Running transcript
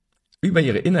Über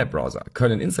ihre In-App-Browser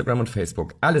können Instagram und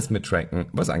Facebook alles mittracken,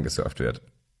 was angesurft wird.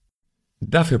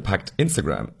 Dafür packt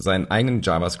Instagram seinen eigenen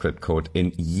JavaScript-Code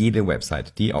in jede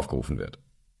Website, die aufgerufen wird.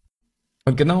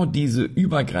 Und genau diese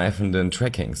übergreifenden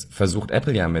Trackings versucht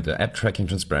Apple ja mit der App Tracking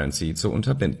Transparency zu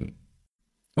unterbinden.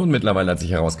 Und mittlerweile hat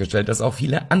sich herausgestellt, dass auch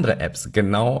viele andere Apps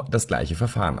genau das gleiche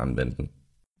Verfahren anwenden.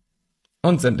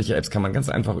 Und sämtliche Apps kann man ganz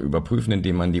einfach überprüfen,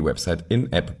 indem man die Website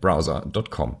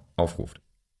inappbrowser.com aufruft.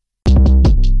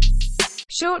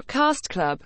 Shortcast Club